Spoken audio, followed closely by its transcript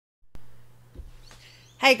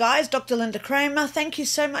Hey guys, Dr. Lynda Cramer. Thank you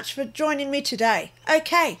so much for joining me today.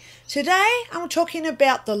 Okay, today I'm talking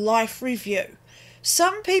about the life review.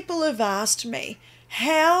 Some people have asked me,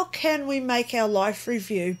 how can we make our life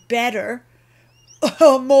review better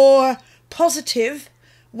or more positive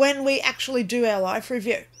when we actually do our life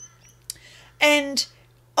review? And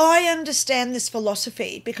I understand this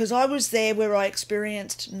philosophy because I was there where I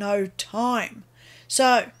experienced no time.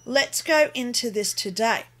 So let's go into this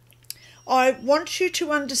today. I want you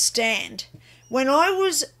to understand, when I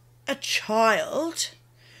was a child,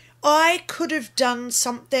 I could have done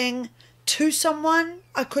something to someone.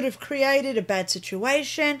 I could have created a bad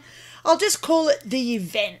situation. I'll just call it the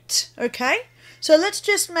event, okay? So let's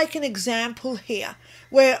just make an example here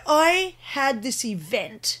where I had this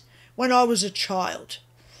event when I was a child.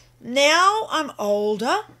 Now I'm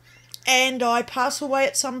older and I pass away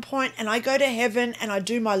at some point and I go to heaven and I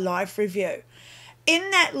do my life review.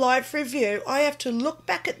 In that life review, I have to look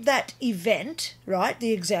back at that event, right,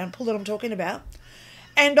 the example that I'm talking about,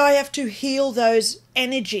 and I have to heal those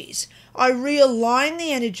energies. I realign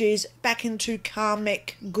the energies back into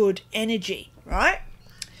karmic good energy, right?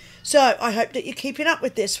 So I hope that you're keeping up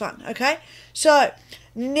with this one, okay? So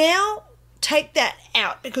now take that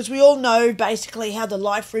out because we all know basically how the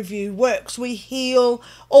life review works. We heal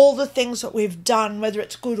all the things that we've done, whether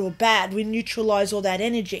it's good or bad. We neutralize all that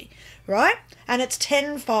energy, right? And it's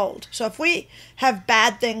tenfold. So if we have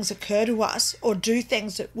bad things occur to us or do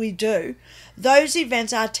things that we do, those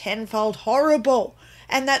events are tenfold horrible.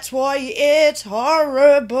 And that's why it's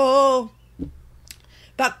horrible.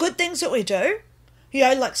 But good things that we do,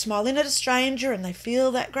 like smiling at a stranger and they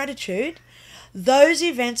feel that gratitude, those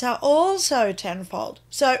events are also tenfold.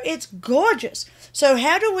 So it's gorgeous. So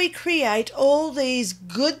how do we create all these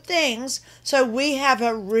good things so we have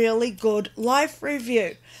a really good life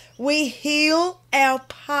review? We heal our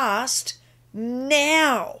past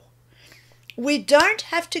now. We don't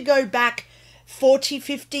have to go back 40,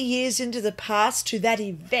 50 years into the past to that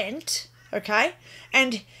event, okay,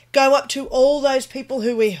 and go up to all those people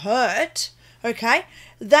who we hurt, okay?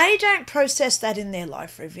 They don't process that in their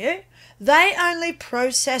life review. They only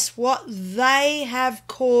process what they have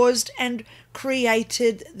caused and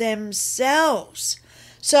created themselves.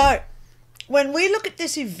 So when we look at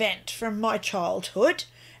this event from my childhood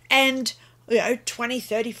and 20,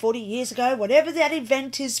 30, 40 years ago, whatever that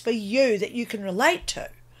event is for you that you can relate to.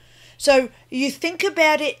 So you think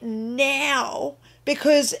about it now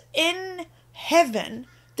because in heaven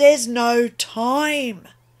there's no time,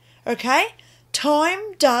 okay?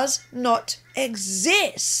 Time does not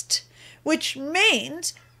exist, which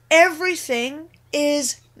means everything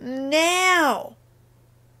is now.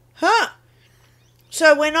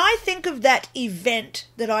 So when I think of that event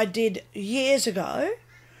that I did years ago,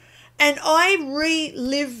 and I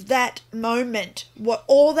relive that moment,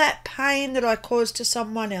 all that pain that I caused to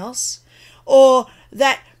someone else, or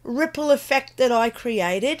that ripple effect that I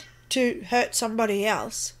created to hurt somebody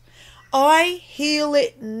else, I heal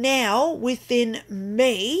it now within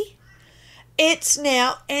me. It's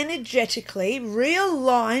now energetically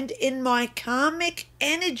realigned in my karmic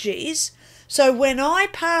energies. So when I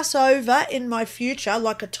pass over in my future,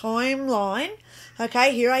 like a timeline,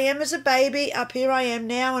 okay, here I am as a baby, up here I am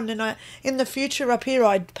now, and then in the future up here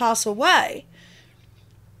I'd pass away.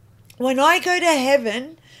 When I go to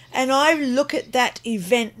heaven and I look at that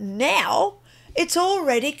event now, it's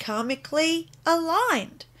already karmically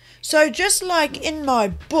aligned. So just like in my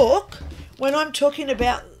book, when I'm talking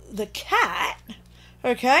about the cat,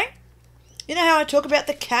 okay, you know how I talk about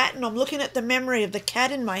the cat and I'm looking at the memory of the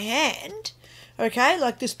cat in my hand, okay,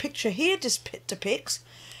 like this picture here depicts,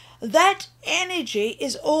 that energy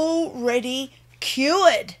is already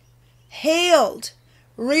cured, healed,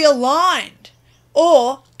 realigned,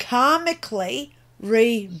 or karmically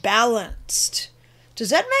rebalanced.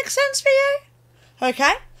 Does that make sense for you?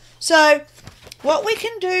 Okay, so what we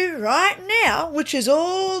can do right now, which is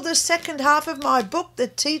all the second half of my book, The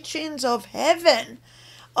Teachings of Heaven,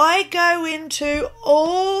 I go into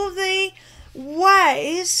all the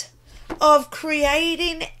ways of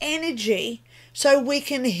creating energy so we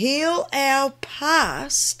can heal our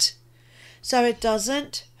past so it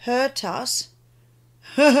doesn't hurt us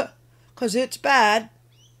because it's bad.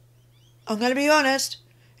 I'm going to be honest,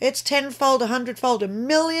 it's tenfold, 100-fold,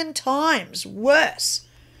 1,000,000 times worse.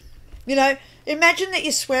 Imagine that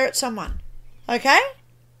you swear at someone, okay?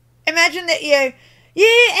 Imagine that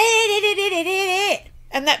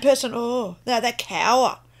and that person, they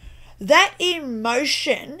cower. That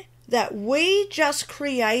emotion that we just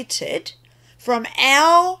created from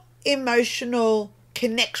our emotional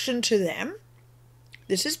connection to them,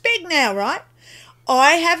 this is big now, right?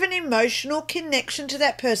 I have an emotional connection to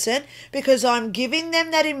that person because I'm giving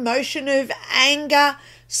them that emotion of anger,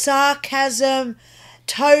 sarcasm,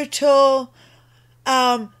 total,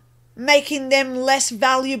 making them less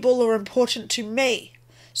valuable or important to me.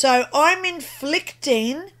 So I'm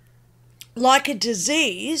inflicting, like a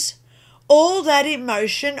disease, all that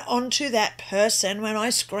emotion onto that person when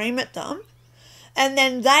I scream at them, and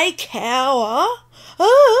then they cower.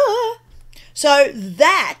 Ah! So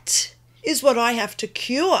that is what I have to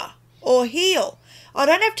cure or heal. I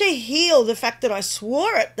don't have to heal the fact that I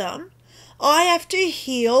swore at them. I have to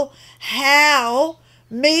heal how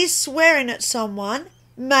me swearing at someone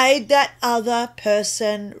made that other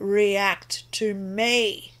person react to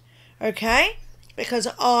me. Okay? Because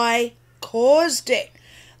I caused it.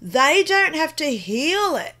 They don't have to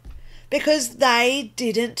heal it because they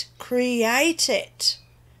didn't create it.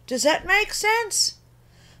 Does that make sense?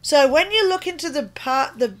 So when you look into the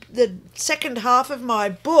second half of my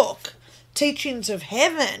book, Teachings of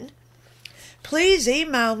Heaven, please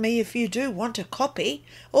email me if you do want a copy.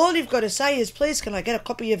 All you've got to say is, please, can I get a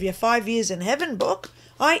copy of your 5 Years in Heaven book?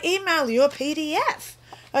 I email you a PDF.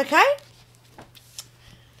 Okay?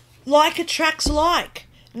 Like attracts like.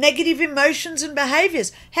 Negative emotions and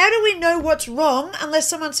behaviours. How do we know what's wrong unless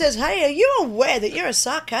someone says, hey, are you aware that you're a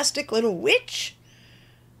sarcastic little witch?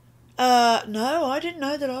 No, I didn't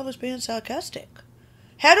know that I was being sarcastic.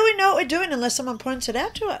 How do we know what we're doing unless someone points it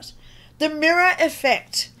out to us? The mirror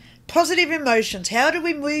effect. Positive emotions. How do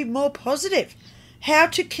we be more positive? How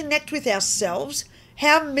to connect with ourselves.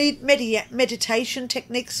 How meditation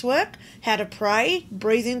techniques work. How to pray.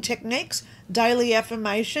 Breathing techniques. Daily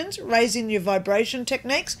affirmations. Raising your vibration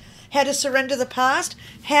techniques. How to surrender the past.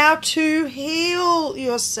 How to heal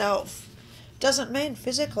yourself. Doesn't mean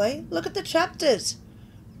physically. Look at the chapters.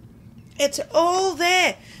 It's all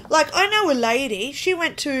there. Like, I know a lady, she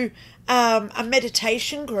went to a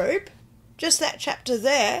meditation group, just that chapter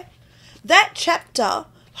there. That chapter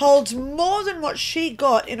holds more than what she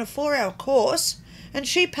got in a 4-hour course, and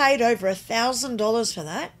she paid over $1,000 for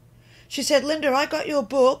that. She said, Lynda, I got your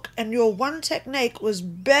book, and your one technique was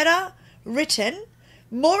better written,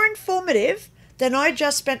 more informative than I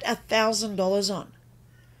just spent $1,000 on.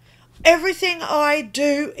 Everything I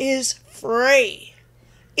do is free.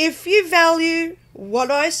 If you value what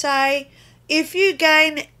I say, if you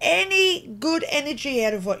gain any good energy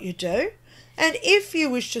out of what you do, and if you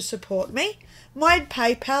wish to support me, my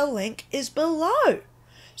PayPal link is below.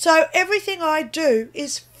 So everything I do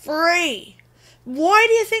is free. Why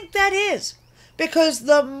do you think that is? Because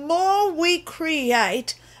the more we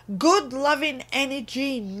create good, loving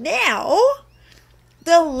energy now,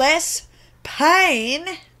 the less pain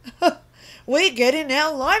we get in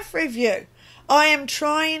our life review. I am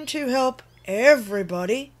trying to help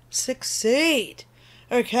everybody succeed.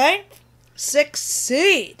 Okay?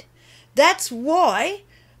 Succeed. That's why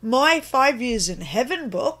my 5 Years in Heaven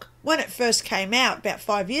book, when it first came out about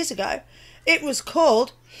 5 years ago, it was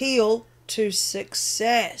called Heal to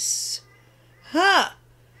Success.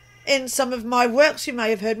 In some of my works, you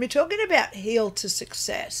may have heard me talking about Heal to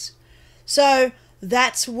Success. So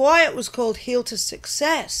that's why it was called Heal to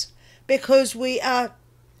Success, because we are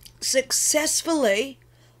successfully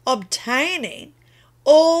obtaining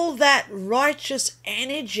all that righteous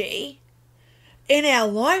energy in our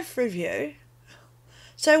life review,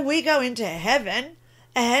 so we go into heaven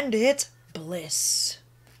and it's bliss,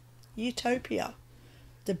 utopia,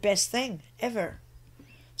 the best thing ever.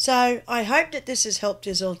 So I hope that this has helped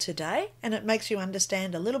us all today, and it makes you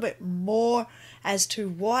understand a little bit more as to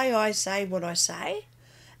why I say what I say.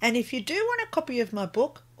 And if you do want a copy of my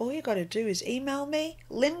book, all you got to do is email me,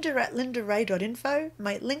 lynda@lyndaray.info.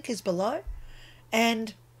 My link is below.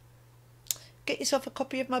 And get yourself a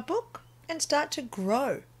copy of my book and start to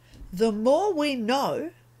grow. The more we know,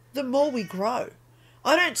 the more we grow.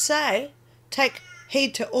 I don't say take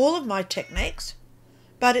heed to all of my techniques,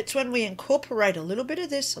 but it's when we incorporate a little bit of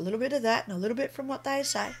this, a little bit of that, and a little bit from what they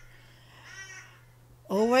say.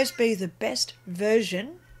 Always be the best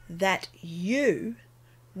version that you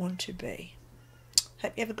want to be.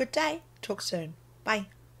 Hope you have a good day. Talk soon. Bye.